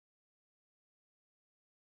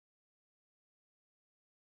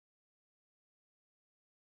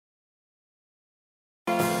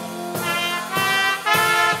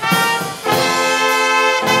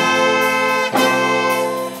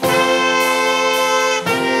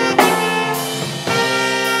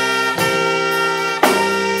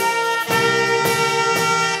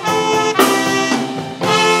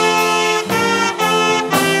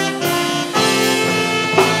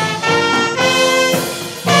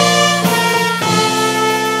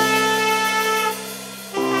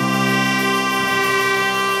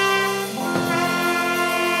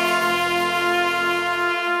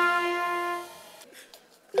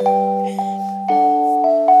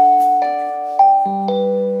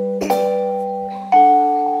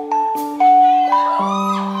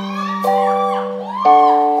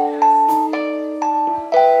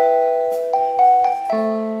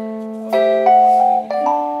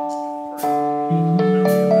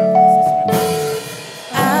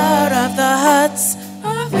ruts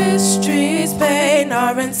of history's pain.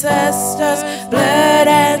 Our ancestors bled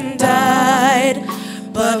and died,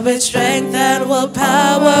 but with strength and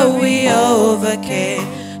willpower we overcame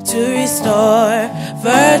to restore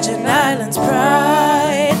Virgin Islands'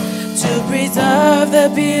 pride. To preserve the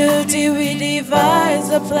beauty we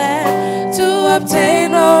devised a plan to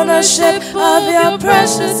obtain ownership of your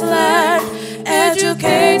precious land.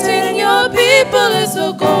 Educating your people is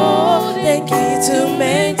the golden key to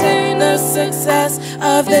maintain the success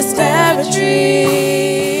of this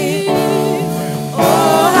territory.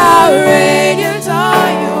 Oh, how radiant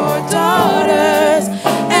are your daughters,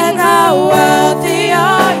 and how wealthy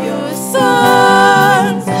are your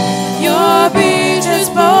sons. Your beaches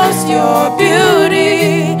boast your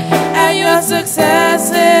beauty, and your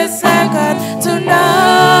success is second to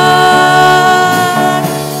none.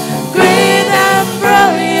 Green and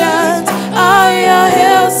brilliant are your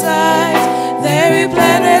hillsides, they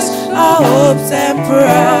replenish our hopes and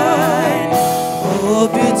pride. Oh,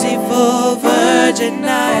 beautiful Virgin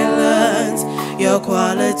Islands, your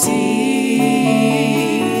qualities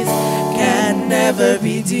can never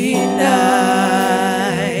be denied.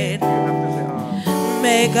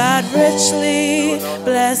 May God richly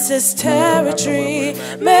bless this territory.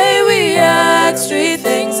 May we ask three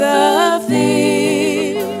things of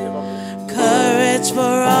thee: courage for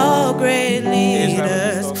all great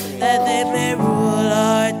leaders, that they may rule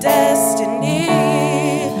our destiny.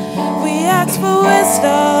 We ask for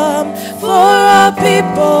wisdom for our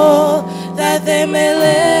people, that they may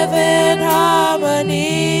live in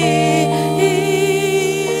harmony,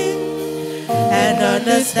 and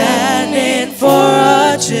understanding for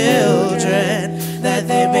our children, that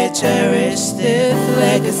they may cherish this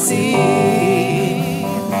legacy.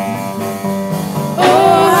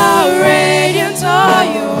 Oh, how radiant are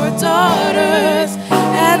your daughters,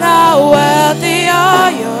 and how wealthy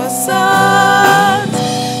are your sons.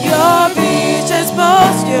 Your beaches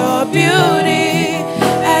boast your beauty,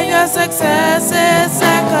 and your success is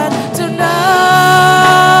second to none.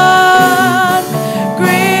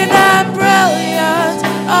 Green and brilliant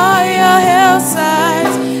are your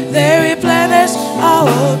hillsides, they replenish our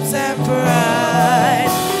hopes and pride.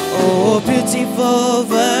 Oh, beautiful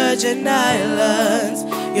Virgin Islands,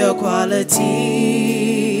 your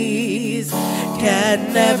qualities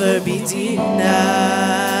can never be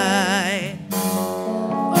denied.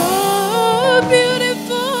 Oh,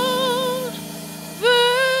 beautiful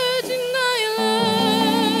Virgin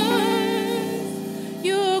Islands,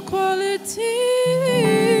 your qualities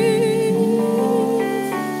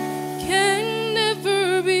can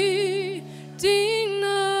never be denied.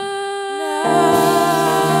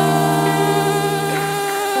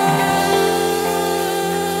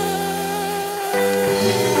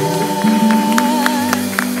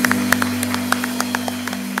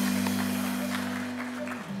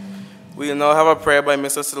 We will now have a prayer by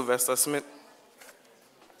Mr. Sylvester Smith.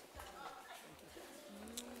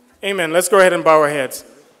 Amen. Let's go ahead and bow our heads.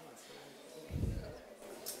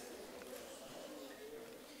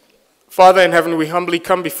 Father in heaven, we humbly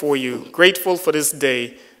come before you, grateful for this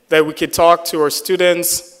day that we could talk to our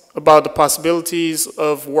students about the possibilities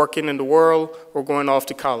of working in the world or going off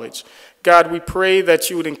to college. God, we pray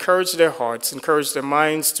that you would encourage their hearts, encourage their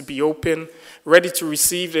minds to be open, ready to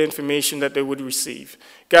receive the information that they would receive.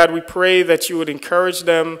 God, we pray that you would encourage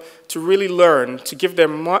them to really learn, to give their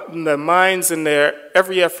minds and their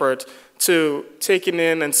every effort to taking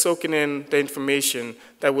in and soaking in the information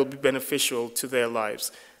that will be beneficial to their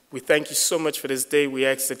lives. We thank you so much for this day. We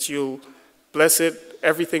ask that you'll bless it.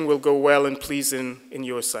 Everything will go well and pleasing in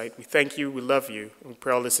your sight. We thank you. We love you. And we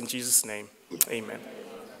pray all this in Jesus' name. Amen.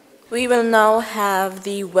 We will now have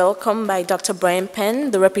the welcome by Dr. Brian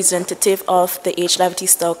Penn, the representative of the H. Lavity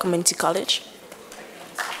Stowe Community College.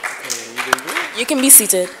 You can be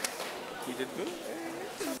seated.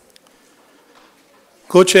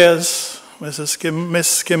 Co-chairs,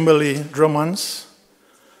 Miss Kimberly Drummonds,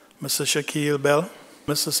 Mr. Shaquille Bell,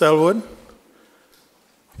 Mr. Selwood,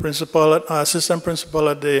 assistant principal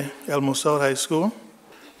at the Elmo South High School,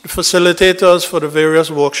 the facilitators for the various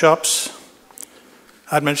workshops,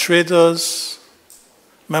 administrators,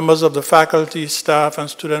 members of the faculty, staff, and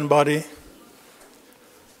student body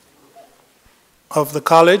of the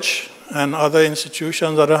college and other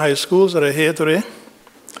institutions, other high schools that are here today,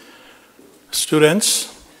 students,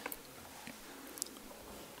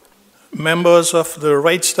 members of the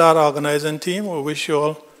Right Start organizing team, we wish you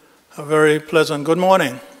all a very pleasant good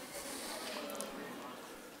morning.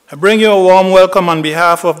 I bring you a warm welcome on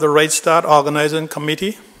behalf of the Right Start organizing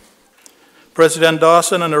committee, President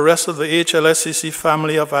Dawson, and the rest of the HLSCC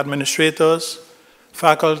family of administrators,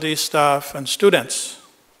 faculty, staff, and students.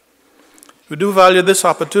 We do value this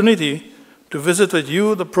opportunity to visit with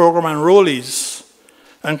you, the program enrollees,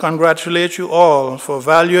 and congratulate you all for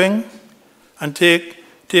valuing and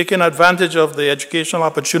taking advantage of the educational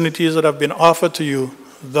opportunities that have been offered to you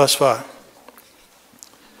thus far.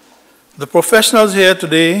 The professionals here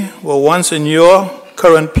today were once in your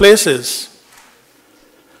current places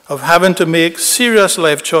of having to make serious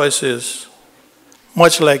life choices,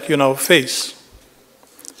 much like you now face.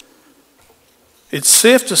 It's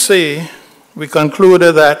safe to say we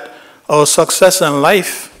concluded that our success in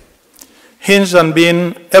life hinged on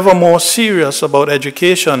being ever more serious about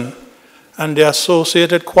education and the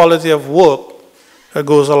associated quality of work that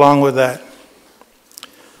goes along with that.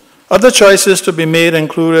 Other choices to be made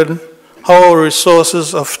included how our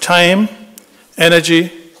resources of time, energy,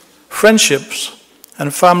 friendships,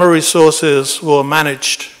 and family resources were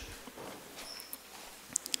managed.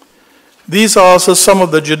 These are also some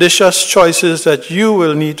of the judicious choices that you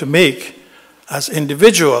will need to make as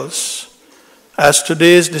individuals, as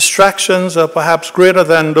today's distractions are perhaps greater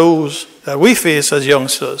than those that we face as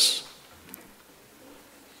youngsters.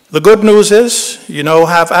 The good news is you now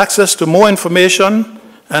have access to more information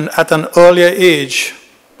and at an earlier age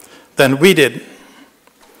than we did.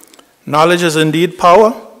 Knowledge is indeed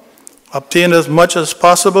power. Obtain as much as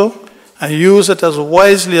possible and use it as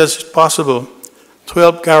wisely as possible to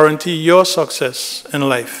help guarantee your success in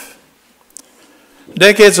life.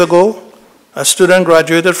 Decades ago, a student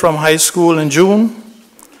graduated from high school in June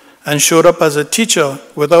and showed up as a teacher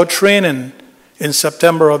without training in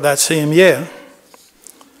September of that same year.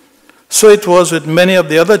 So it was with many of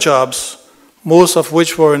the other jobs, most of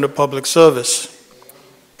which were in the public service.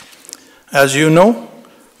 As you know,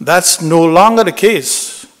 that's no longer the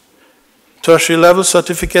case. Tertiary level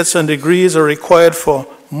certificates and degrees are required for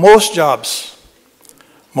most jobs.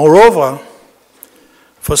 Moreover,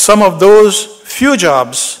 for some of those few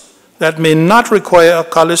jobs that may not require a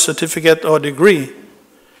college certificate or degree,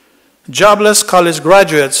 jobless college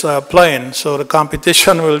graduates are applying, so the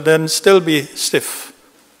competition will then still be stiff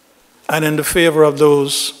and in the favor of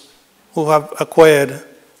those who have acquired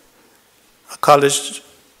a college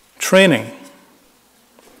training.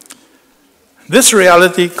 This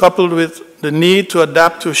reality, coupled with the need to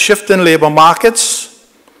adapt to shifting labor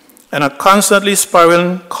markets and a constantly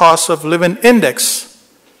spiraling cost of living index,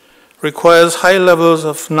 requires high levels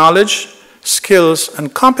of knowledge, skills,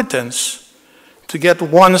 and competence to get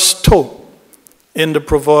one's toe in the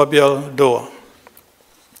proverbial door.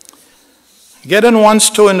 Getting one's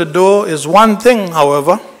toe in the door is one thing,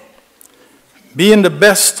 however. Being the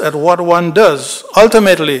best at what one does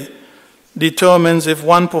ultimately determines if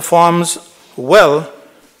one performs well,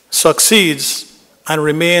 succeeds, and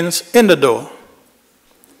remains in the door.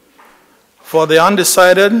 For the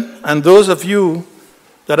undecided and those of you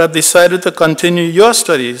that have decided to continue your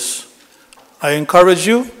studies, I encourage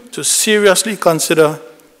you to seriously consider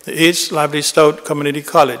the H. Lively Stout Community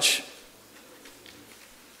College.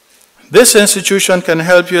 This institution can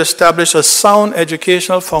help you establish a sound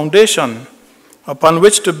educational foundation upon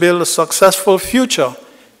which to build a successful future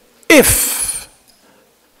if,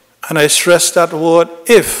 and I stress that word,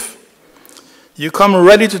 if, you come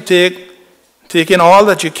ready to take in all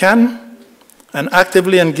that you can and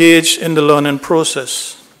actively engage in the learning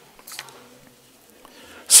process.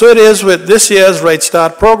 So it is with this year's Right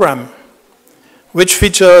Start program, which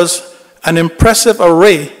features an impressive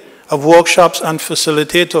array of workshops and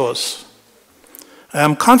facilitators. I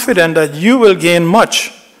am confident that you will gain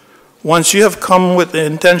much once you have come with the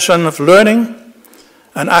intention of learning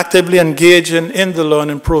and actively engaging in the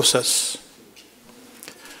learning process.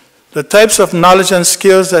 The types of knowledge and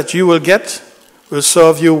skills that you will get will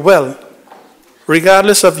serve you well,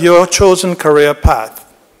 regardless of your chosen career path.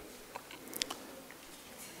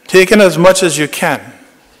 Take in as much as you can.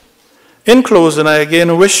 In closing, I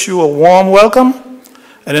again wish you a warm welcome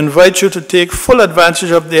and invite you to take full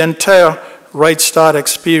advantage of the entire Right Start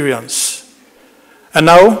experience. And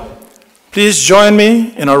now, please join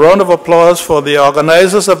me in a round of applause for the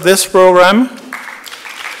organizers of this program,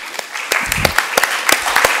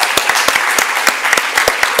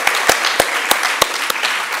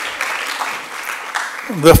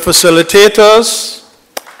 the facilitators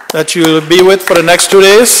that you will be with for the next 2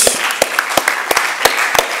 days,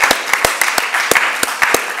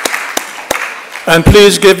 and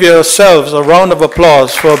please give yourselves a round of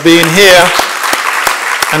applause for being here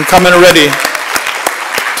and coming ready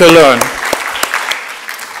to learn.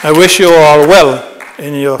 I wish you all well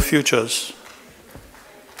in your futures.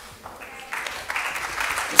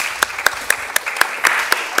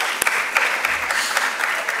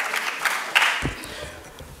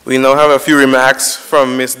 We now have a few remarks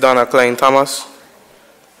from Ms. Donna Klein Thomas.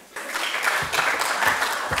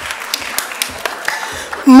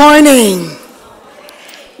 morning.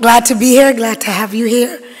 Glad to be here. Glad to have you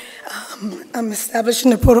here. I'm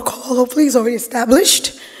establishing the protocol. Hopefully it's already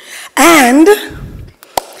established. And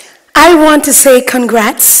I want to say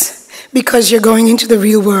congrats because you're going into the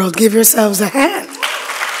real world. Give yourselves a hand.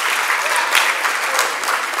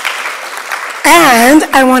 And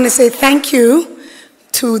I want to say thank you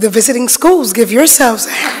to the visiting schools. Give yourselves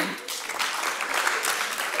a hand.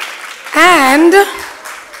 And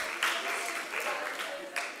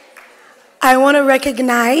I want to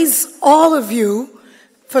recognize all of you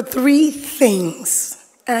for 3 things.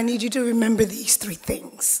 And I need you to remember these 3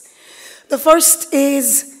 things. The first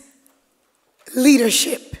is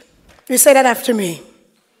leadership. You say that after me.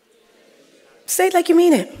 Say it like you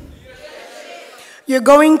mean it. You're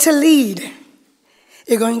going to lead.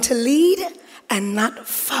 You're going to lead and not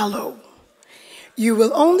follow. You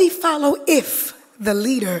will only follow if the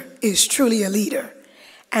leader is truly a leader.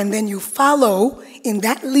 And then you follow in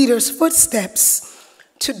that leader's footsteps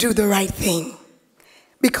to do the right thing.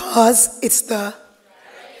 Because it's the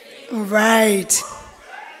right.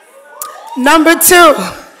 Number 2,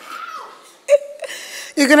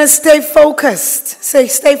 you're going to stay focused. Say,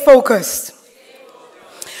 stay focused.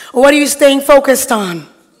 What are you staying focused on?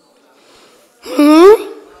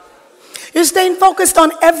 You're staying focused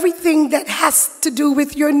on everything that has to do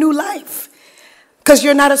with your new life. Because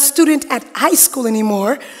you're not a student at high school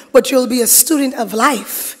anymore, but you'll be a student of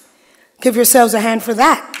life. Give yourselves a hand for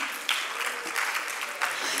that.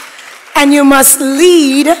 And you must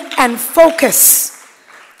lead and focus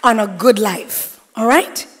on a good life. All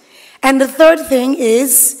right? And the third thing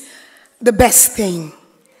is the best thing.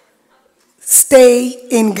 Stay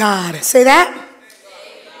in God. Say that?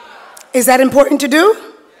 Is that important to do?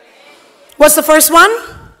 What's the first one?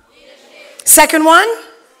 Second one?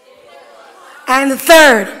 And the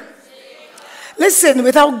third. Listen,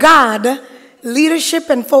 without God, leadership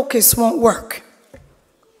and focus won't work.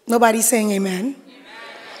 Nobody's saying amen.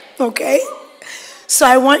 Okay? So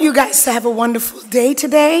I want you guys to have a wonderful day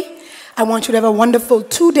today. I want you to have a wonderful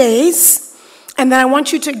 2 days. And then I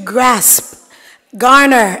want you to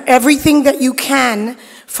garner everything that you can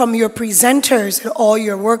from your presenters at all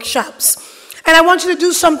your workshops. And I want you to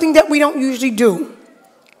do something that we don't usually do.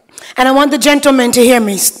 And I want the gentlemen to hear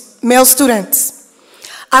me, male students.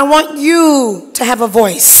 I want you to have a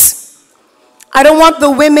voice. I don't want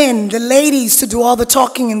the women, the ladies, to do all the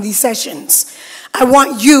talking in these sessions. I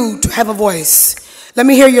want you to have a voice. Let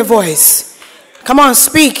me hear your voice. Come on,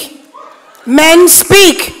 speak. Men,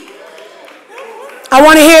 speak. I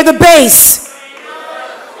want to hear the bass.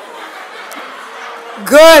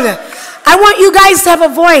 Good. I want you guys to have a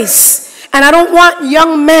voice. And I don't want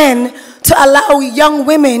young men to allow young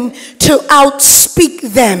women to outspeak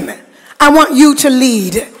them. I want you to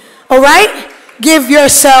lead. All right? Give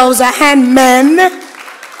yourselves a hand, men.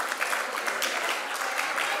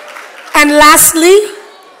 And lastly,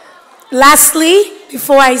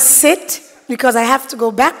 before I sit, because I have to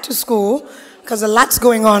go back to school, because a lot's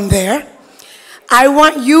going on there, I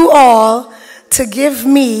want you all to give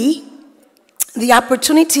me the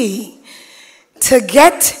opportunity to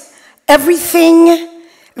get everything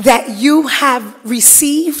that you have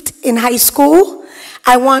received in high school.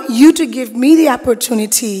 I want you to give me the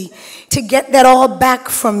opportunity to get that all back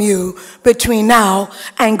from you between now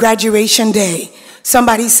and graduation day.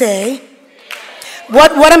 Somebody say,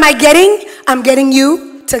 what am I getting? I'm getting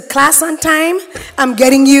you to class on time. I'm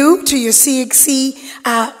getting you to your CXC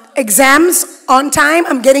exams on time.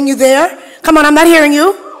 I'm getting you there. Come on, I'm not hearing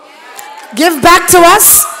you. Give back to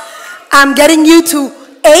us. I'm getting you to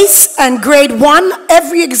ACE and grade 1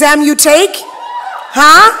 every exam you take.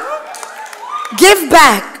 Give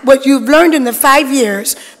back what you've learned in the 5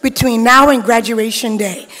 years between now and graduation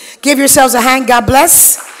day. Give yourselves a hand. God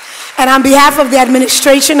bless. And on behalf of the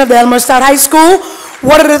administration of the Elmer Stout High School,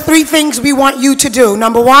 what are the 3 things we want you to do?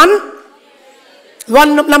 Number 1?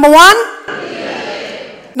 Number 1?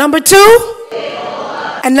 Number 2?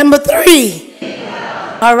 And number 3?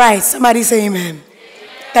 All right. Somebody say amen.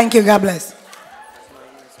 Thank you. God bless.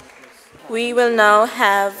 We will now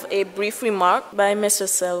have a brief remark by Mr.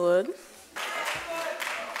 Selwood.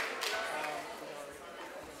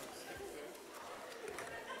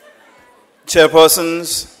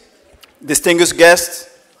 Chairpersons, distinguished guests,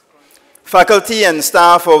 faculty and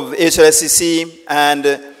staff of HLSCC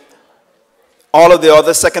and all of the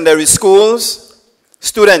other secondary schools,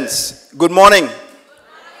 students, good morning.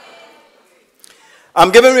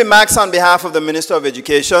 I'm giving remarks on behalf of the Minister of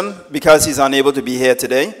Education because he's unable to be here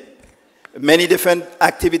today. Many different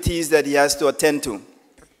activities that he has to attend to.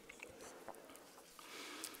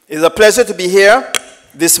 It's a pleasure to be here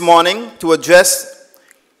this morning to address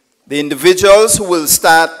the individuals who will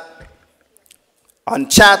start and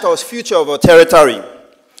chart our future of our territory.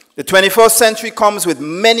 The 21st century comes with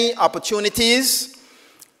many opportunities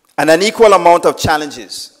and an equal amount of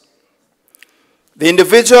challenges. The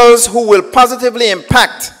individuals who will positively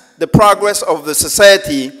impact the progress of the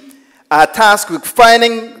society are tasked with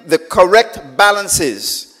finding the correct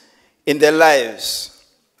balances in their lives.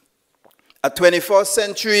 A 21st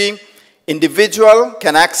century individual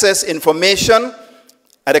can access information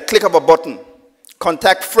at a click of a button,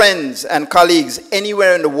 contact friends and colleagues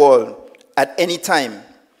anywhere in the world at any time,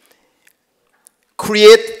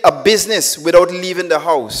 create a business without leaving the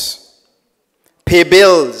house, pay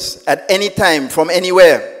bills at any time from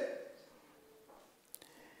anywhere,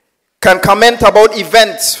 can comment about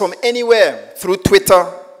events from anywhere through Twitter,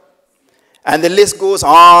 and the list goes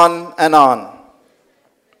on and on.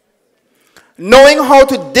 Knowing how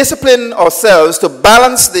to discipline ourselves to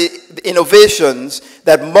balance the innovations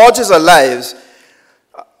that merges our lives,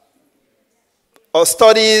 our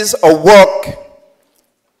studies, our work,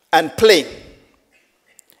 and play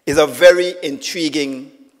is a very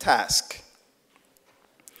intriguing task.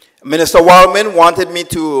 Minister Wildman wanted me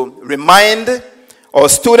to remind our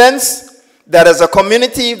students that as a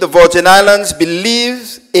community, the Virgin Islands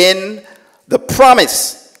believes in the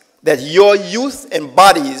promise that your youth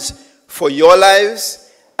embodies for your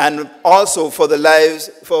lives and also for the lives,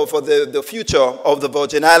 for the future of the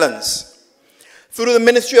Virgin Islands. Through the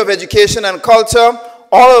Ministry of Education and Culture,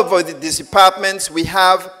 all of these departments, we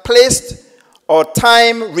have placed our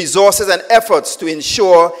time, resources, and efforts to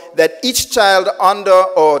ensure that each child under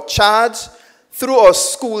our charge through our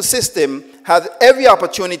school system has every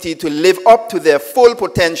opportunity to live up to their full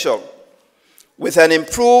potential, with an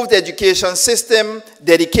improved education system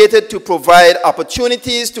dedicated to provide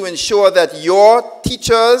opportunities to ensure that your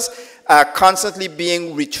teachers are constantly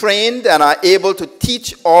being retrained and are able to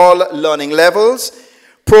teach all learning levels.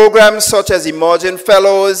 Programs such as Emerging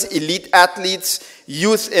Fellows, Elite Athletes,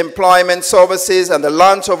 Youth Employment Services, and the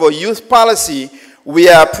launch of our youth policy, we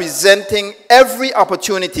are presenting every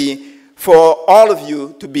opportunity for all of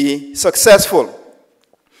you to be successful.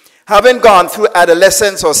 Having gone through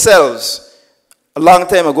adolescence ourselves, a long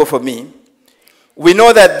time ago for me, we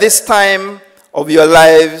know that this time of your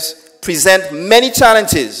lives present many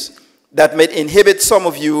challenges that may inhibit some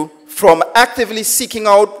of you from actively seeking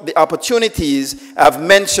out the opportunities I've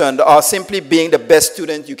mentioned or simply being the best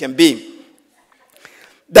student you can be.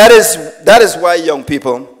 That is why, young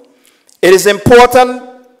people, it is important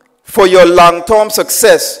for your long-term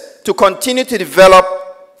success to continue to develop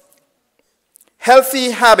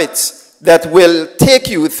healthy habits that will take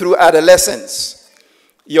you through adolescence,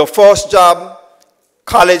 your first job,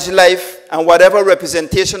 college life, and whatever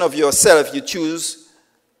representation of yourself you choose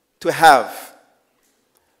to have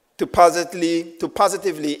to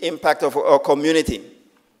positively impact our community.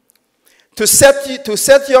 To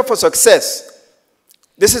set you up for success,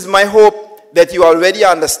 this is my hope that you already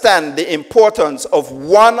understand the importance of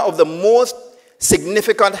one of the most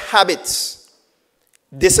significant habits: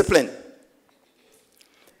 discipline.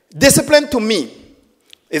 Discipline to me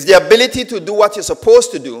is the ability to do what you're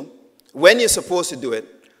supposed to do when you're supposed to do it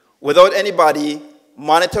without anybody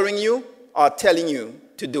monitoring you or telling you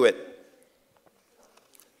to do it.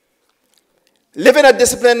 Living a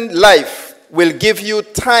disciplined life will give you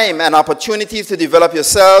time and opportunities to develop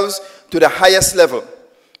yourselves to the highest level.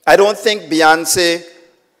 I don't think Beyonce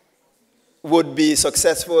would be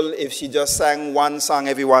successful if she just sang one song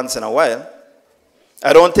every once in a while.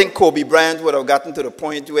 I don't think Kobe Bryant would have gotten to the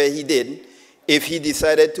point where he did if he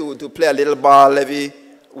decided to play a little ball every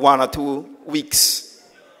 1 or 2 weeks.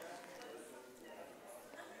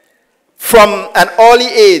 From an early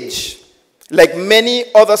age, like many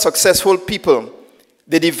other successful people,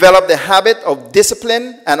 they develop the habit of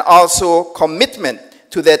discipline and also commitment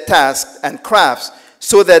to their tasks and crafts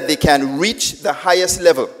so that they can reach the highest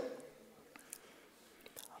level.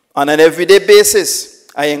 On an everyday basis,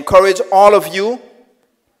 I encourage all of you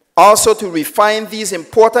also to refine these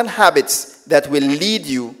important habits that will lead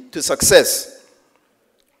you to success.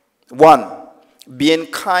 1, being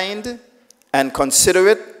kind and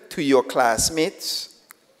considerate to your classmates,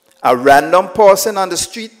 a random person on the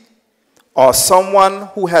street, or someone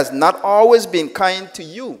who has not always been kind to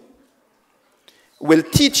you will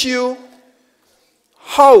teach you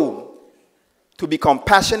how to be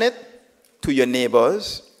compassionate to your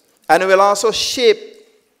neighbors, and it will also shape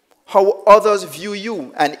how others view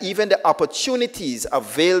you and even the opportunities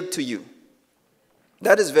availed to you.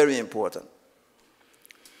 That is very important.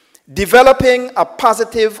 Developing a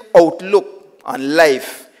positive outlook on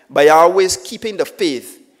life by always keeping the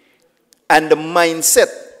faith and the mindset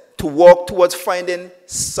to work towards finding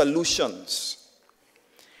solutions.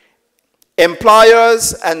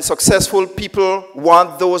 Employers and successful people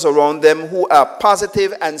want those around them who are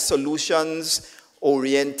positive and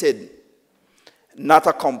solutions-oriented, not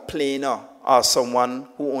a complainer or someone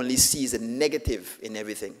who only sees the negative in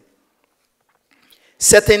everything.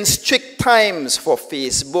 Setting strict times for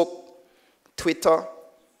Facebook, Twitter,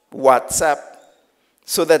 WhatsApp,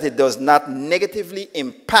 so that it does not negatively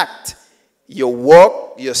impact your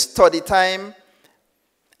work, your study time,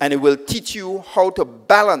 and it will teach you how to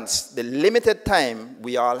balance the limited time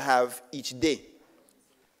we all have each day.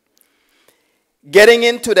 Getting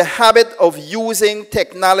into the habit of using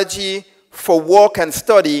technology for work and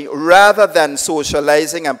study rather than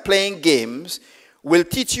socializing and playing games will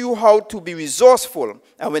teach you how to be resourceful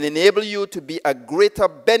and will enable you to be a greater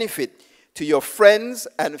benefit to your friends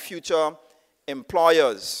and future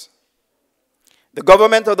employers. The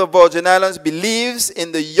government of the Virgin Islands believes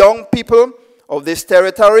in the young people of this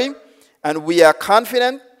territory, and we are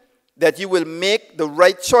confident that you will make the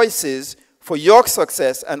right choices for your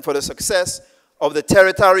success and for the success of the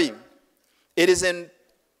territory. It is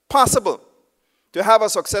impossible to have a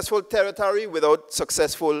successful territory without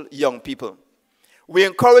successful young people. We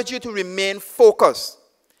encourage you to remain focused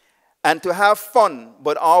and to have fun,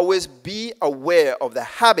 but always be aware of the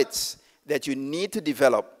habits that you need to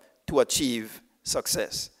develop to achieve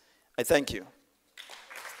success. I thank you.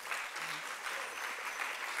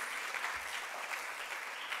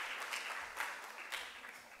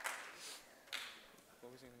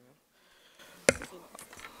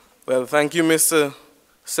 Well, thank you, Mr.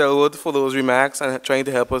 Selwood, for those remarks and trying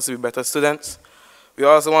to help us to be better students. We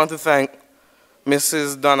also want to thank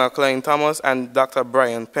Mrs. Donna Klein-Thomas and Dr.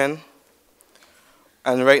 Brian Penn.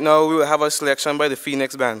 And right now, we will have a selection by the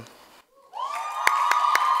Phoenix Band.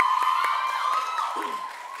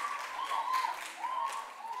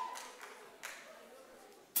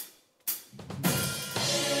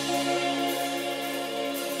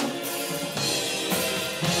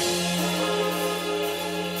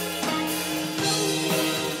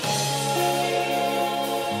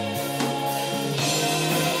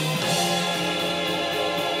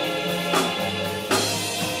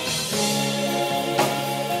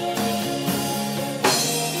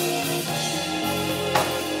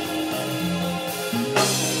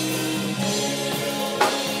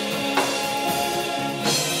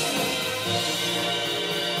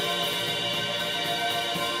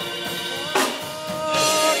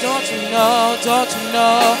 Don't you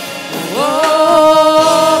know?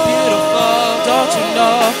 Oh, beautiful, don't you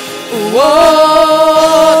know?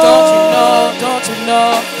 Oh, don't you know? Don't you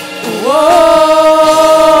know? Oh,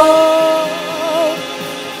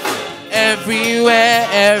 everywhere,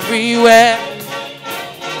 everywhere,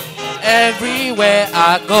 everywhere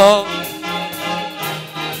I go,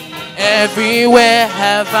 everywhere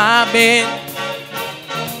have I been.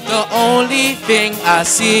 The only thing I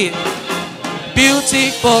see.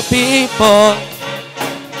 Beautiful people,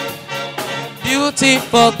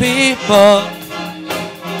 beautiful people,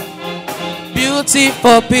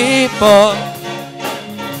 beautiful people,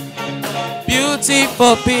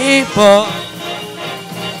 beautiful people.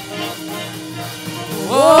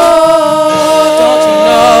 Oh, don't you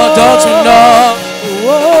know, don't you know?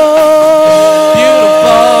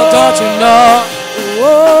 Beautiful, don't you know?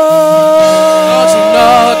 Don't you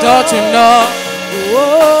know, don't you know?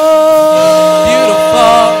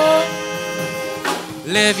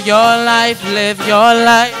 Live your life, live your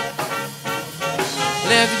life,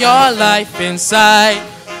 live your life inside.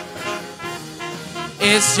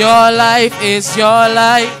 It's your life, it's your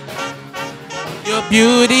life. Your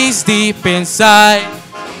beauty's deep inside,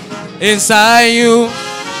 inside you.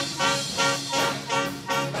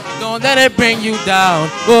 Don't let it bring you down.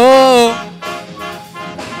 Oh,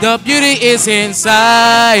 the beauty is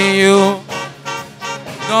inside you.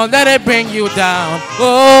 Don't let it bring you down.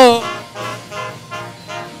 Oh.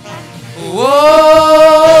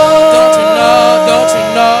 Whoa, don't you know, don't you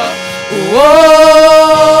know?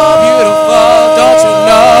 Whoa, beautiful, don't you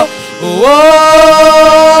know?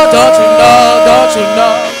 Whoa, don't you know, don't you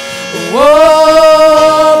know?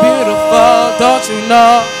 Whoa, beautiful, don't you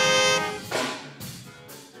know?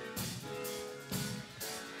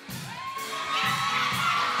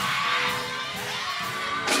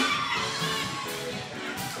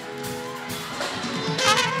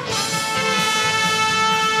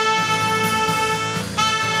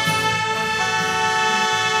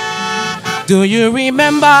 Do you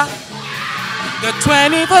remember the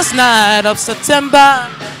 21st night of September?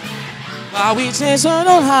 While we chasing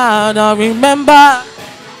on high, don't remember.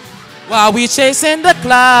 While we chasing the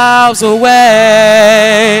clouds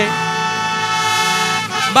away.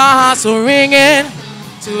 hearts were ringing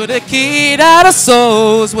to the key that our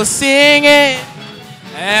souls were singing.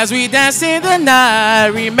 As we danced in the night,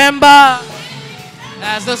 remember,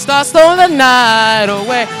 as the stars stole the night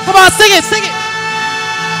away. Come on, sing it, sing it.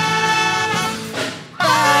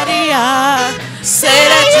 Badia, say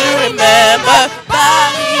that you remember.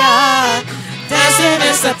 Badia, dancing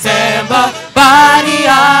in September.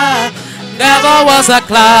 Badia, never was a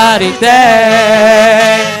cloudy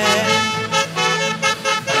day.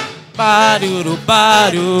 Ba-do-do,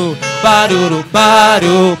 ba-do, ba-do-do,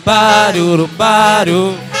 ba-do, ba-do-do,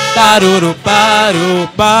 ba-do, ba-do-do, ba-do,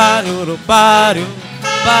 ba-do-do, ba-do,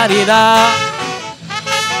 ba-di-da.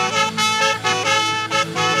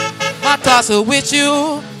 My thoughts are with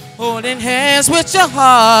you, holding hands with your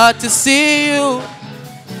heart to see you.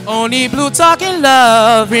 Only blue talking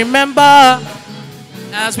love, remember,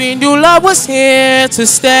 as we knew love was here to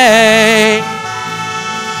stay.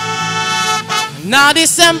 Now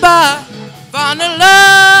December, found the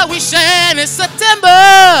love we shared in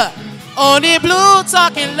September. Only blue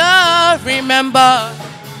talking love, remember,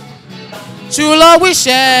 true love we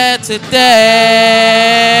shared today.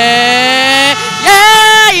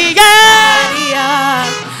 Yeah, yeah.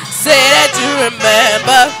 Say that you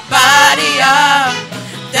remember. Badia,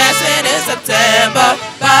 dancing in September.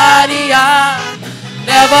 Badia,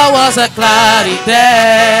 never was a cloudy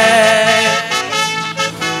day.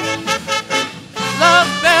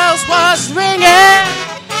 Love bells was ringing,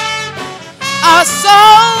 our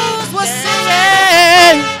souls were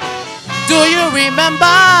singing. Do you remember?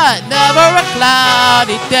 Never a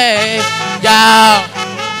cloudy day. Yeah.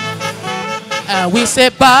 And we say,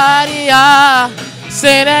 Badia,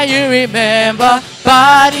 say that you remember.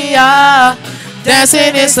 Badia,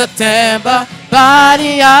 dancing in September.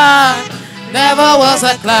 Badia, never was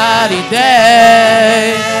a cloudy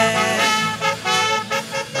day.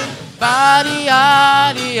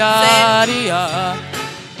 Badia, dia, dia.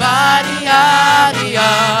 Badia, dia,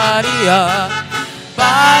 dia.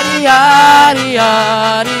 Badia, dia,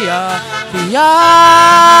 dia. Dia.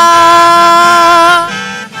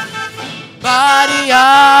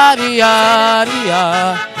 Badia, dia,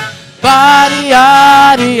 dia.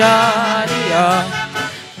 Badia, dia, dia.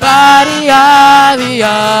 Badia,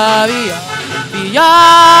 dia, dia. Dia.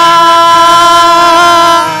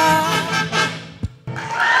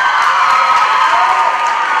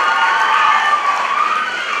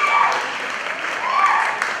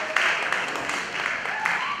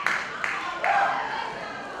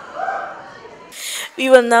 We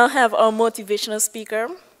will now have our motivational speaker,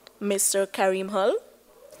 Mr. Karim Hull.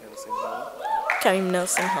 Karim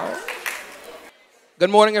Nelson Hull. Good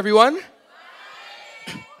morning, everyone.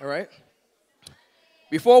 All right.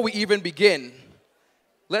 Before we even begin,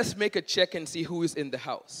 let's make a check and see who is in the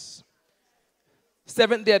house.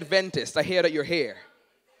 Seventh-day Adventist, I hear that you're here.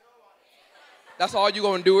 That's all you're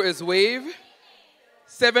going to do is wave.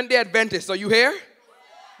 Seventh-day Adventist, are you here?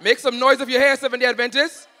 Make some noise if you're here, Seventh-day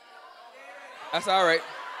Adventist. That's all right.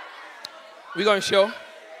 We're going to show.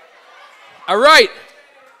 All right.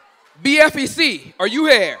 BFEC, are you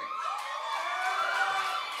here?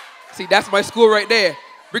 See, that's my school right there.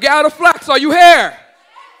 Brigade of Flax, are you here?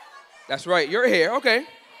 That's right, you're here, okay.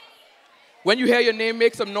 When you hear your name,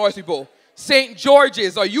 make some noise, people. St.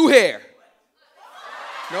 George's, are you here?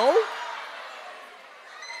 No?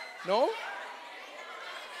 No?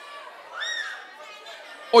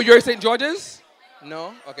 Oh, you're at St. George's?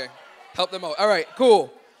 No? Okay. Help them out. All right,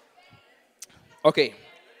 cool. Okay.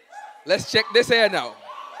 Let's check this here now.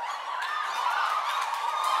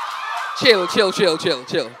 Chill, chill, chill, chill,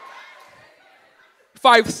 chill.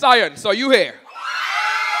 5 Science, are you here?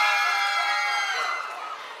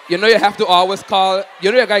 You know you have to always call,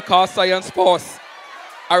 you know your guy calls Science Force,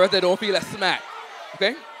 or else they don't feel a smack,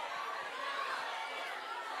 okay?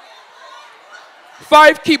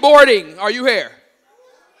 5 Keyboarding, are you here?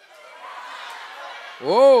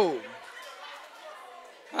 Whoa.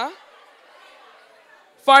 Huh?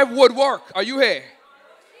 5 Woodwork, are you here?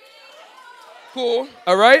 Cool,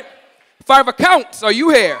 all right. 5 Accounts, are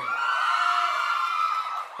you here?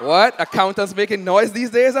 What? Accountants making noise these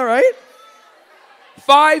days, all right?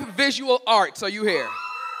 5 Visual Arts, are you here?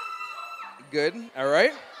 Good, all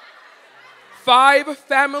right. 5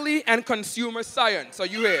 Family and Consumer Science, are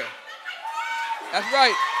you here? That's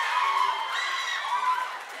right.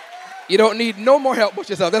 You don't need no more help with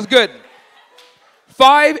yourself, that's good.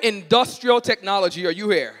 5 Industrial Technology, are you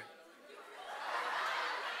here?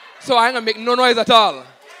 So I ain't gonna make no noise at all.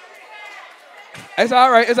 It's all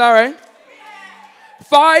right, it's all right.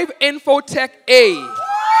 5 Infotech A.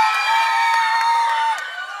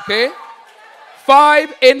 Okay.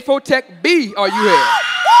 5 Infotech B, are you here?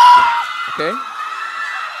 Okay.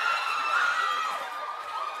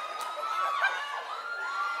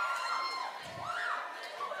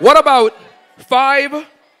 What about 5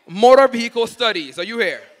 motor vehicle studies? Are you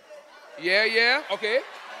here? Yeah, yeah, okay.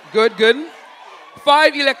 Good, good.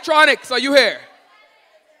 5 electronics, are you here?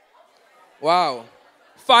 Wow.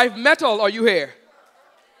 5 metal, are you here?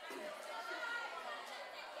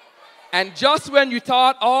 And just when you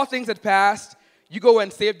thought all things had passed, you go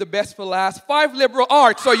and save the best for last. 5 liberal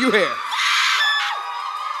arts, are you here?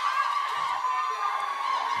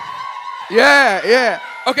 Yeah, yeah.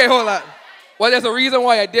 Okay, hold on. Well, there's a reason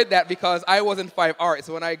why I did that, because I was in 5 arts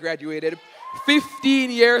when I graduated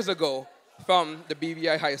 15 years ago from the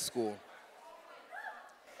BVI High School.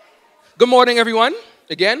 Good morning, everyone,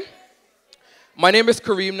 again. My name is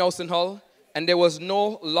Kareem Nelson Hull, and there was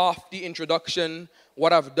no lofty introduction,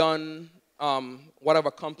 what I've done, what I've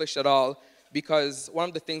accomplished at all, because one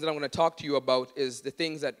of the things that I'm going to talk to you about is the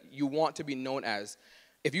things that you want to be known as.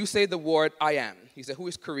 If you say the word I am, you say, who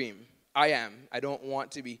is Kareem? I am. I don't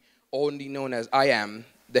want to be only known as I am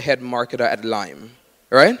the head marketer at Lime,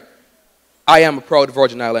 right? I am a proud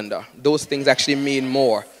Virgin Islander. Those things actually mean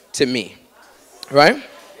more to me, right?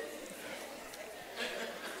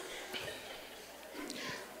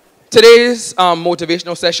 Today's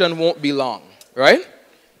motivational session won't be long, right?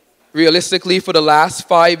 Realistically, for the last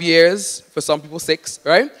 5 years, for some people 6,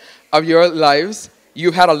 right, of your lives,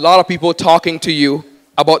 you've had a lot of people talking to you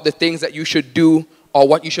about the things that you should do or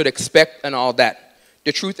what you should expect and all that.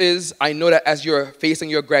 The truth is, I know that as you're facing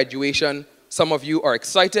your graduation, some of you are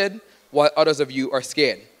excited, while others of you are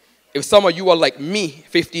scared. If some of you are like me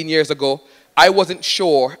 15 years ago, I wasn't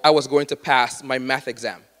sure I was going to pass my math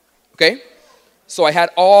exam, okay? So I had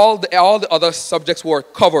all the other subjects were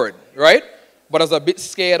covered, right? But I was a bit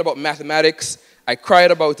scared about mathematics. I cried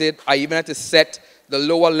about it. I even had to set the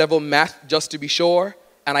lower level math just to be sure,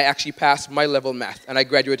 and I actually passed my level math, and I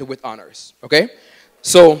graduated with honors, okay?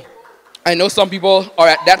 So I know some people are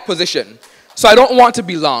at that position. So I don't want to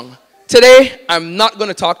be long. Today, I'm not going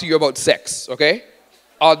to talk to you about sex, okay?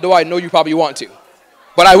 Although I know you probably want to.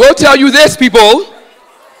 But I will tell you this, people.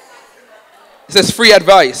 This is free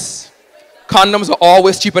advice. Condoms are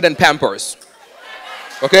always cheaper than Pampers.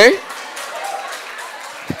 Okay?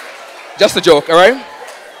 Just a joke, all right?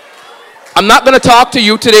 I'm not going to talk to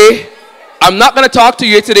you today. I'm not going to talk to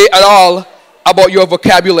you today at all about your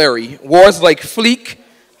vocabulary. Words like fleek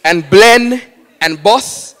and blend and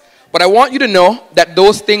bus. But I want you to know that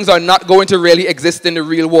those things are not going to really exist in the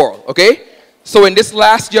real world, okay? So in this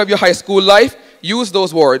last year of your high school life, use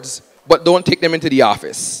those words, but don't take them into the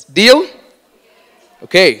office. Deal?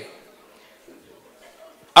 Okay.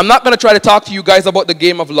 I'm not going to try to talk to you guys about the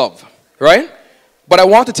game of love, right? But I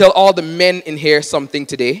want to tell all the men in here something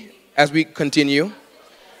today as we continue.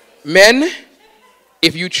 Men,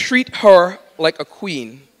 if you treat her like a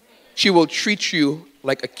queen, she will treat you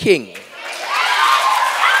like a king.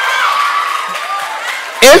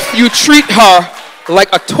 If you treat her like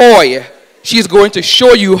a toy, she's going to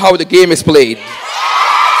show you how the game is played.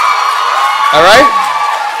 All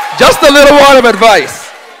right? Just a little word of advice.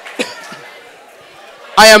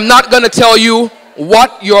 I am not going to tell you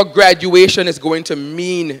what your graduation is going to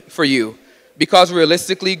mean for you, because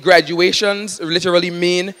realistically, graduations literally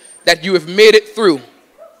mean that you have made it through,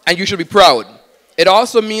 and you should be proud. It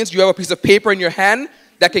also means you have a piece of paper in your hand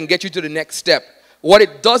that can get you to the next step. What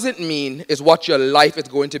it doesn't mean is what your life is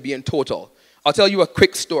going to be in total. I'll tell you a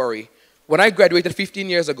quick story. When I graduated 15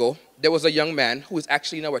 years ago, there was a young man who is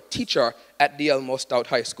actually now a teacher at D. Elmo Stout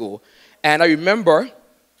High School. And I remember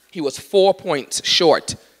he was 4 points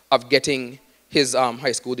short of getting his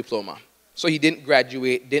high school diploma. So he didn't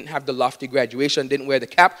graduate, didn't have the lofty graduation, didn't wear the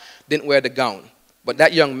cap, didn't wear the gown. But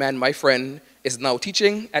that young man, my friend, is now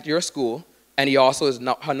teaching at your school, and he also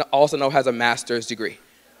now has a master's degree.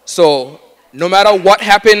 So no matter what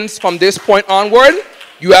happens from this point onward,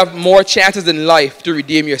 you have more chances in life to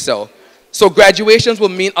redeem yourself. So graduations will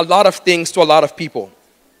mean a lot of things to a lot of people,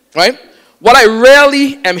 right? What I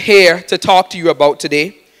really am here to talk to you about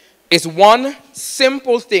today is one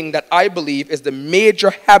simple thing that I believe is the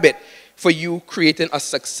major habit for you creating a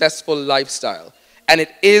successful lifestyle. And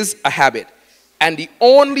it is a habit. And the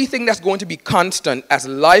only thing that's going to be constant as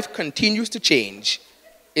life continues to change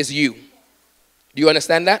is you. Do you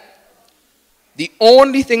understand that? The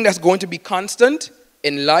only thing that's going to be constant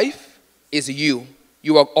in life is you.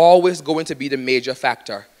 You are always going to be the major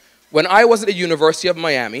factor. When I was at the University of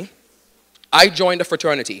Miami, I joined a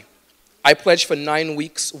fraternity. I pledged for 9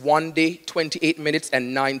 weeks, 1 day, 28 minutes,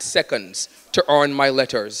 and 9 seconds to earn my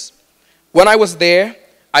letters. When I was there,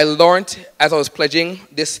 I learned as I was pledging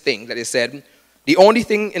this thing that it said, the only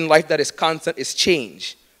thing in life that is constant is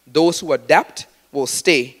change. Those who adapt will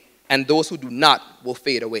stay, and those who do not will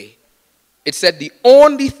fade away. It said the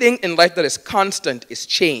only thing in life that is constant is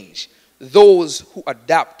change. Those who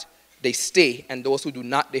adapt, they stay, and those who do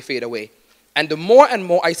not, they fade away. And the more and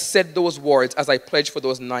more I said those words as I pledged for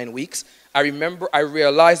those 9 weeks, I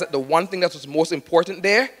realized that the one thing that was most important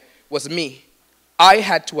there was me. I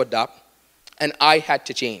had to adapt, and I had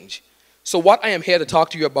to change. So what I am here to talk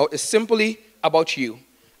to you about is simply about you.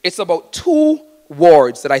 It's about 2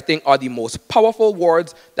 words that I think are the most powerful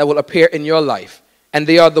words that will appear in your life. And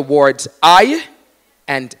they are the words I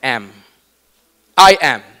and am. I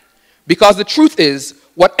am. Because the truth is,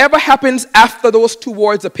 whatever happens after those 2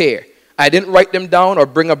 words appear, I didn't write them down or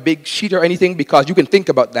bring a big sheet or anything because you can think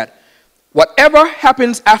about that. Whatever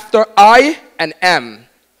happens after I and am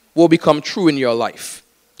will become true in your life.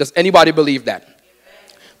 Does anybody believe that?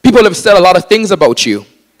 People have said a lot of things about you,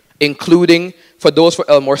 including, for those for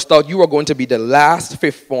Elmore Stout, you are going to be the last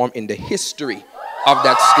 5th form in the history of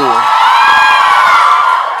that school.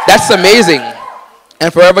 That's amazing.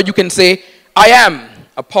 And forever you can say, I am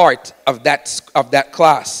a part of that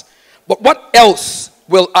class. But what else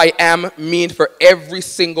will I am mean for every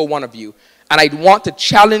single one of you? And I want to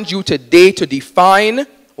challenge you today to define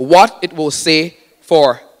what it will say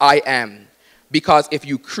for I am. Because if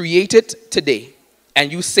you create it today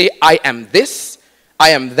and you say I am this, I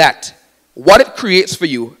am that, what it creates for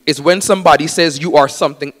you is when somebody says you are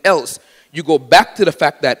something else, you go back to the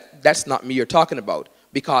fact that that's not me you're talking about,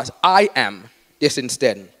 because I am this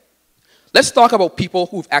instead. Let's talk about people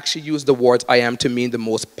who've actually used the words I am to mean the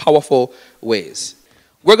most powerful ways.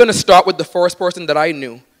 We're going to start with the first person that I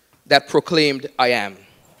knew that proclaimed I am.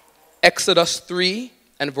 Exodus 3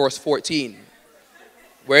 and verse 14.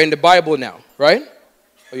 We're in the Bible now, right?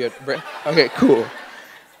 Oh, yeah. Okay, cool.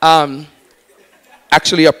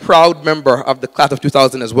 Actually a proud member of the class of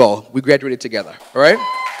 2000 as well. We graduated together, all right?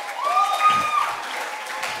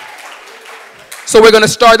 So we're going to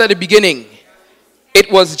start at the beginning. It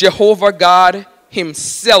was Jehovah God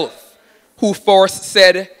himself who first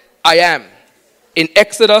said, I am. In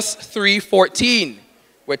Exodus 3:14,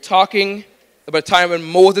 we're talking about a time when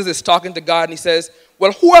Moses is talking to God and he says,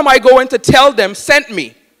 well, who am I going to tell them sent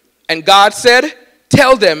me? And God said,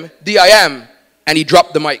 tell them the I am. And he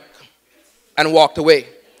dropped the mic and walked away.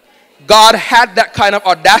 God had that kind of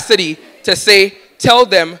audacity to say, tell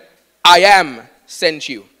them I am sent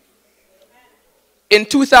you. In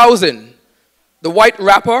 2000, the white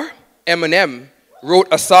rapper Eminem wrote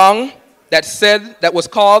a song that was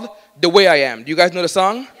called The Way I Am. Do you guys know the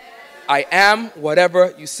song? I am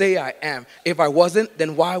whatever you say I am. If I wasn't,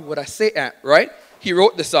 then why would I say I am, right? He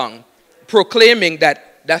wrote the song proclaiming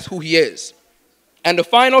that that's who he is. And the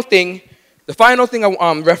final thing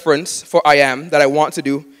I reference for I am that I want to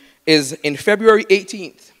do is in February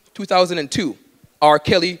 18th, 2002, R.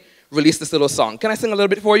 Kelly released this little song. Can I sing a little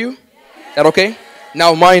bit for you? Is that okay?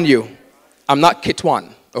 Now, mind you, I'm not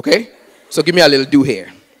Kitwan, okay? So give me a little do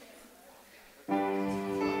here.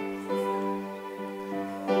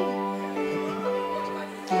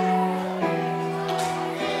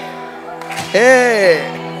 Hey!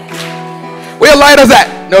 Where your lighters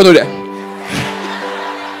at? No, do that.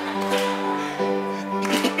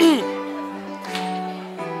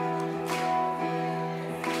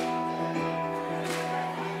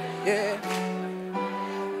 Yeah.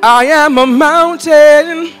 I am a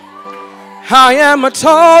mountain. I am a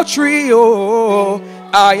tall tree. Oh,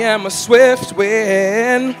 I am a swift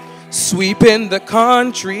wind sweeping the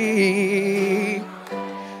country.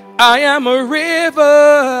 I am a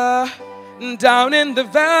river down in the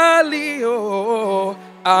valley. Oh,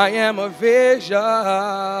 I am a vision,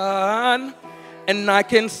 and I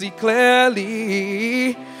can see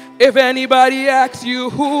clearly. If anybody asks you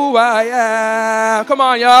who I am, come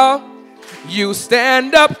on, y'all. You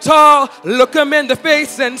stand up tall, look them in the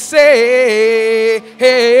face and say,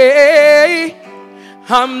 hey,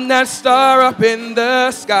 I'm that star up in the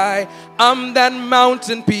sky. I'm that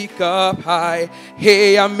mountain peak up high.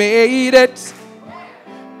 Hey, I made it.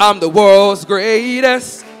 I'm the world's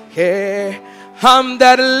greatest. Hey, I'm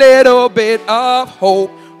that little bit of hope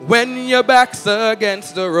when your back's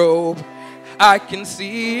against the rope. I can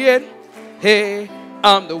see it. Hey,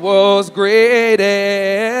 I'm the world's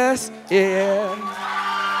greatest. Yeah.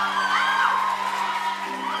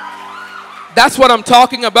 That's what I'm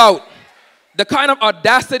talking about. The kind of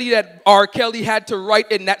audacity that R. Kelly had to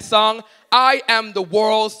write in that song, I am the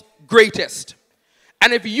world's greatest.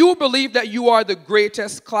 And if you believe that you are the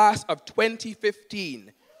greatest class of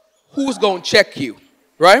 2015, who's going to check you,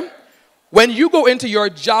 right? When you go into your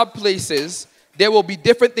job places, there will be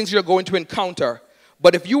different things you're going to encounter.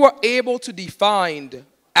 But if you are able to define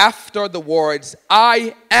after the words,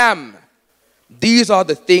 I am, these are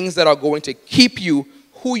the things that are going to keep you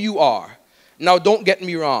who you are. Now, don't get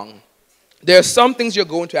me wrong. There are some things you're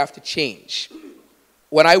going to have to change.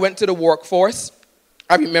 When I went to the workforce,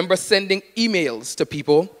 I remember sending emails to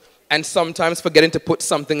people and sometimes forgetting to put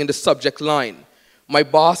something in the subject line. My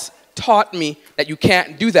boss taught me that you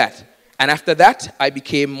can't do that. And after that, I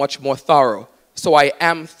became much more thorough. So I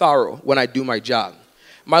am thorough when I do my job.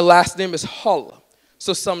 My last name is Hull.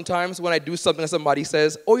 So sometimes when I do something and somebody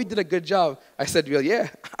says, oh, you did a good job, I said, well, yeah,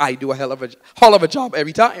 I do a hell of a job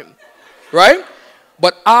every time, right?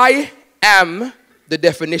 But I am the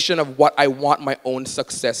definition of what I want my own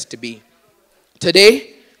success to be.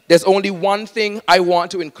 Today, there's only one thing I want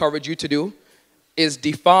to encourage you to do, is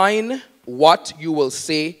define what you will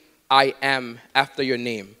say I am after your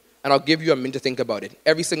name. And I'll give you a minute to think about it.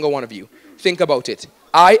 Every single one of you, think about it.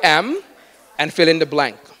 I am, and fill in the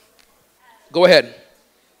blank. Go ahead.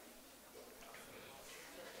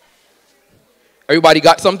 Everybody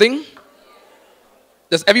got something?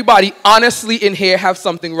 Does everybody honestly in here have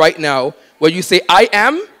something right now where you say, I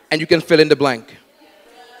am, and you can fill in the blank?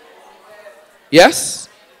 Yes?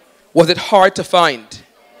 Was it hard to find?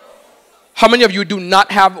 How many of you do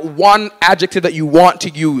not have one adjective that you want to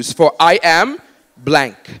use for I am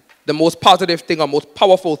blank? The most positive thing or most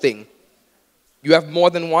powerful thing. You have more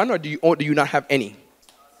than one, or do you not have any?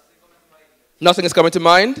 Nothing is coming to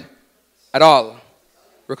mind at all.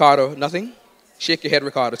 Ricardo, nothing? Shake your head,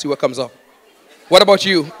 Ricardo. See what comes up. What about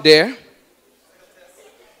you there?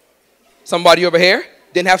 Somebody over here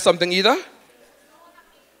didn't have something either?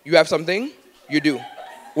 You have something? You do.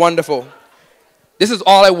 Wonderful. This is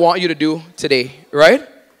all I want you to do today, right?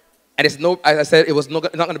 And it's no, as I said, it was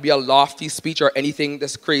not going to be a lofty speech or anything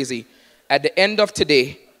that's crazy. At the end of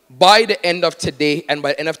today, by the end of today and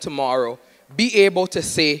by the end of tomorrow, be able to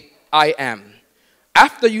say, I am.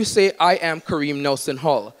 After you say, I am Kareem Nelson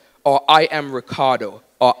Hull, or I am Ricardo,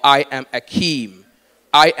 or I am Akeem,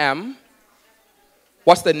 I am,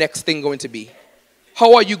 what's the next thing going to be?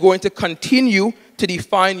 How are you going to continue to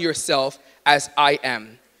define yourself as I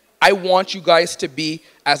am? I want you guys to be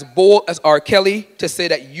as bold as R. Kelly to say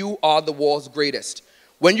that you are the world's greatest.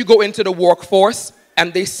 When you go into the workforce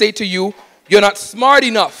and they say to you, you're not smart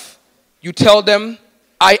enough, you tell them,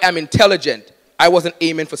 I am intelligent. I wasn't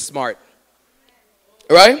aiming for smart.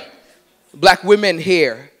 Right? Black women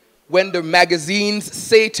here, when the magazines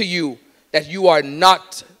say to you that you are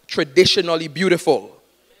not traditionally beautiful,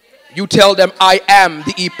 you tell them, I am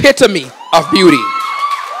the epitome of beauty.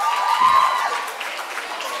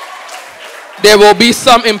 There will be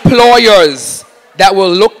some employers that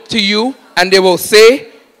will look to you and they will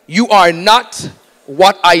say, you are not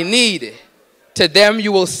what I need. To them,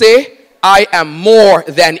 you will say, I am more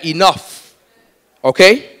than enough.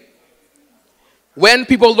 Okay? When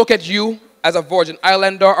people look at you as a Virgin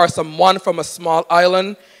Islander or someone from a small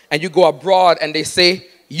island and you go abroad and they say,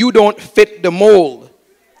 you don't fit the mold,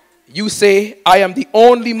 you say, I am the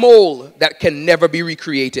only mold that can never be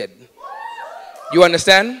recreated. You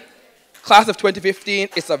understand? Class of 2015,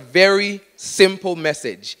 it's a very simple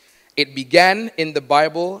message. It began in the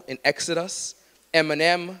Bible in Exodus.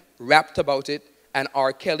 Eminem rapped about it, and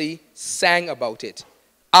R. Kelly sang about it.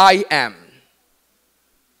 I am.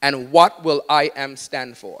 And what will I am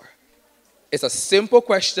stand for? It's a simple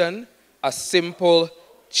question, a simple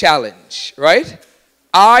challenge, right?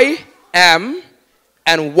 I am,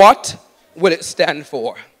 and what will it stand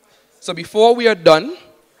for? So before we are done,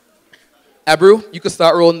 Abru, you can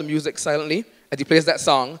start rolling the music silently as he plays that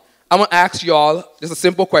song. I'm going to ask y'all just a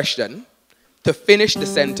simple question to finish the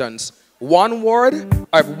sentence. One word,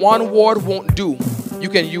 or if one word won't do, you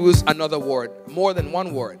can use another word, more than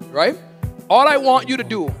one word, right? All I want you to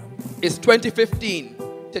do is 2015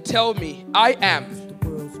 to tell me, I am.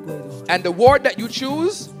 And the word that you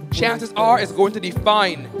choose, chances are, is going to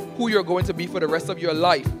define who you're going to be for the rest of your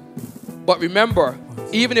life. But remember,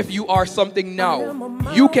 even if you are something now,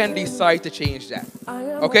 you can decide to change that.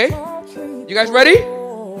 Okay? You guys ready?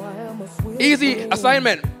 Easy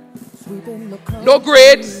assignment. No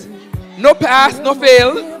grades, no pass, no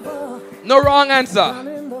fail, no wrong answer.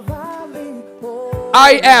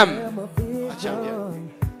 I am A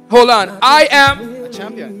champion. Hold on. I am A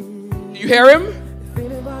champion. You hear him?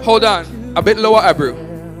 Hold on. A bit lower, Abru.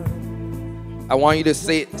 I want you to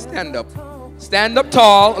say it. Stand up. Stand up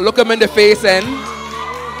tall. Look him in the face and...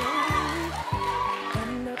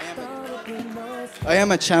 I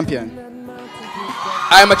am a champion.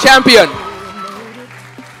 I am a champion.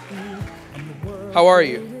 How are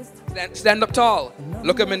you? Stand up tall.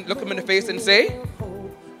 Look him in the face and say...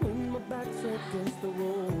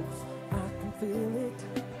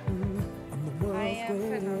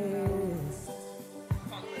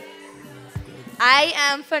 I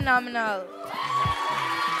am phenomenal.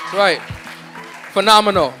 That's right.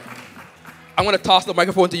 Phenomenal. I'm going to toss the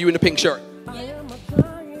microphone to you in the pink shirt.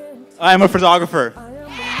 I am a photographer.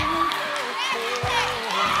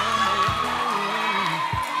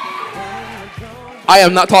 I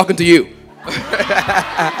am not talking to you.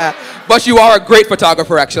 But you are a great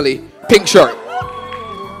photographer, actually. Pink shirt.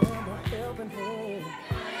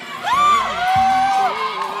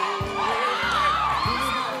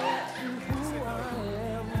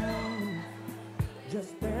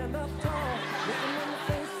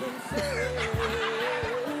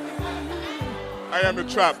 I am the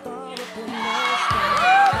trap.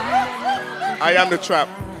 I am the trap.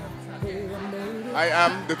 I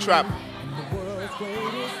am the trap.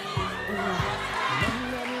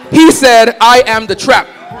 He said, I am the trap.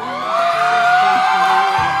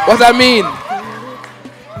 What does that mean?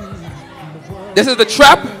 This is the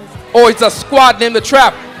trap, or it's a squad named the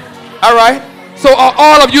Trap? All right. So are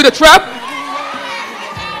all of you the Trap?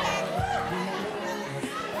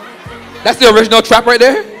 That's the original Trap right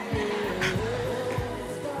there.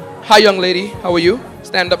 Hi, young lady. How are you?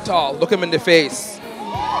 Stand up tall. Look him in the face.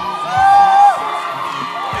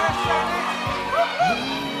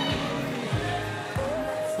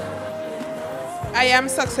 I am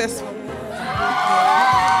successful.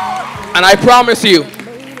 And I promise you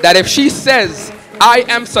that if she says, I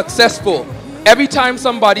am successful, every time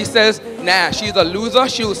somebody says, nah, she's a loser,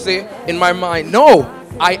 she'll say, in my mind, no,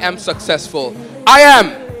 I am successful. I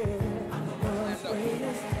am.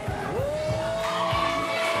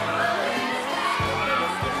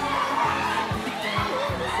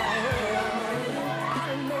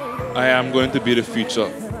 I am going to be the future.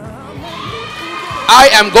 I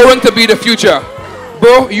am going to be the future.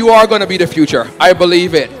 Bro, you are going to be the future. I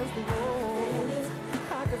believe it.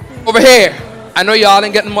 Over here. I know y'all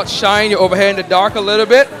ain't getting much shine. You're over here in the dark a little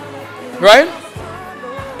bit. Right?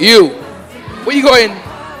 You. Where you going?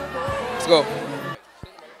 Let's go.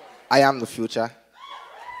 I am the future.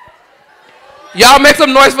 Y'all make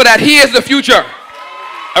some noise for that. He is the future.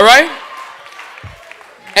 All right?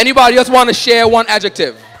 Anybody else want to share one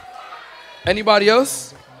adjective? Anybody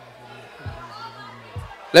else?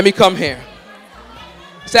 Let me come here.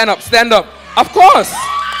 Stand up, stand up. Of course.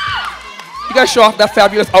 You guys show off that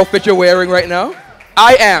fabulous outfit you're wearing right now.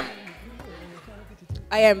 I am.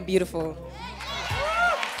 I am beautiful.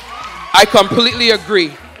 I completely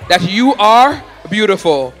agree that you are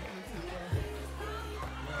beautiful.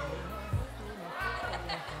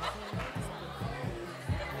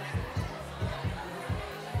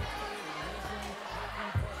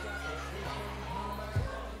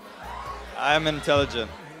 I am intelligent.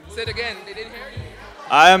 Say it again. They didn't hear you.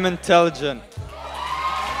 I am intelligent.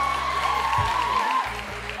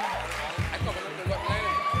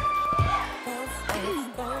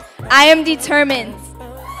 I am determined.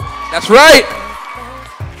 That's right.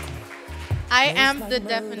 I am the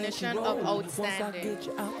definition of outstanding.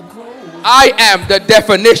 I am the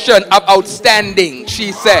definition of outstanding,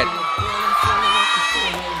 she said.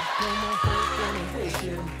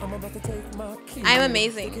 I'm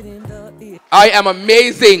amazing. I am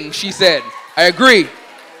amazing, she said. I agree.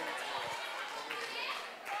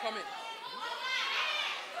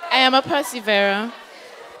 I am a perseverer.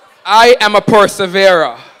 I am a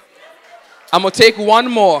perseverer. I'm going to take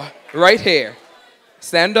one more right here.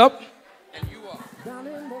 Stand up.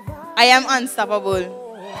 I am unstoppable.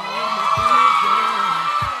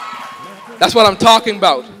 That's what I'm talking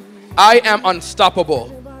about. I am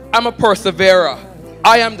unstoppable. I'm a perseverer.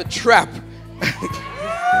 I am the trap.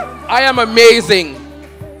 I am amazing.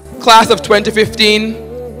 Class of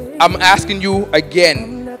 2015, I'm asking you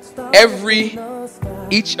again. Every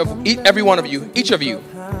one of you, each of you,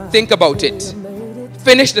 think about it.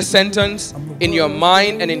 Finish the sentence in your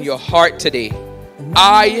mind and in your heart today.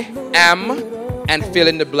 I am, and fill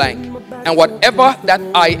in the blank. And whatever that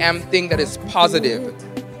I am thing that is positive,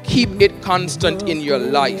 keep it constant in your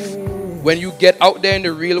life. When you get out there in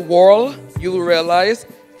the real world, you'll realize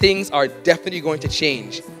things are definitely going to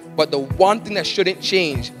change. But the one thing that shouldn't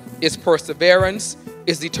change is perseverance,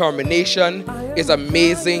 is determination, is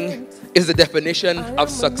amazing, is the definition of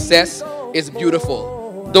success, is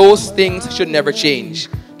beautiful. Those things should never change.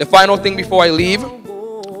 The final thing before I leave,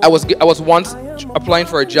 I was once applying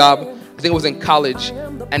for a job, I think it was in college,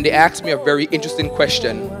 and they asked me a very interesting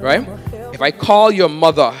question, right? If I call your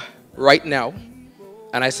mother right now,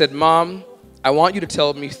 and I said, Mom, I want you to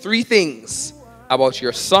tell me 3 things about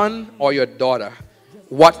your son or your daughter,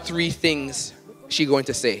 what 3 things she going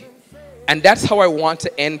to say? And that's how I want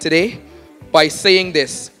to end today, by saying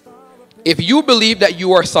this. If you believe that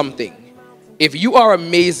you are something, if you are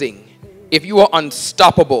amazing, if you are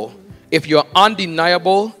unstoppable, if you're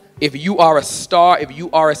undeniable, if you are a star, if you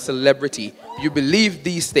are a celebrity, if you believe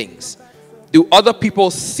these things, do other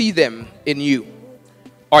people see them in you?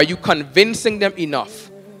 Are you convincing them enough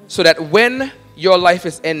so that when your life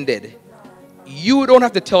is ended, you don't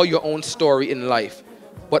have to tell your own story in life,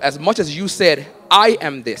 but as much as you said, I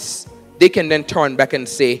am this, they can then turn back and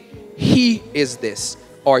say, he is this,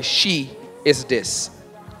 or she is this.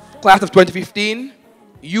 Class of 2015,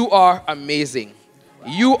 you are amazing.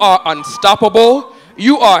 You are unstoppable.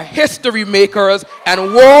 You are history makers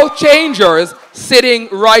and world changers sitting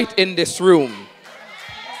right in this room.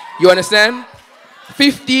 You understand?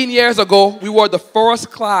 15 years ago, we were the first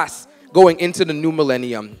class going into the new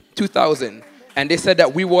millennium, 2000. And they said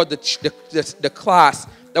that we were the class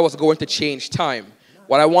that was going to change time.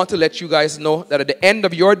 What I want to let you guys know that at the end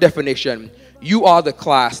of your definition, you are the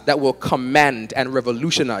class that will command and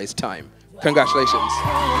revolutionize time. Congratulations.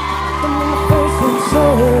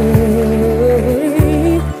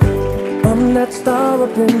 I'm that star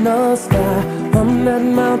up in the sky. I'm that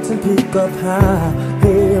mountain peak up high.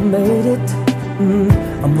 Hey, I made it.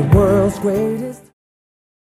 I'm the world's greatest.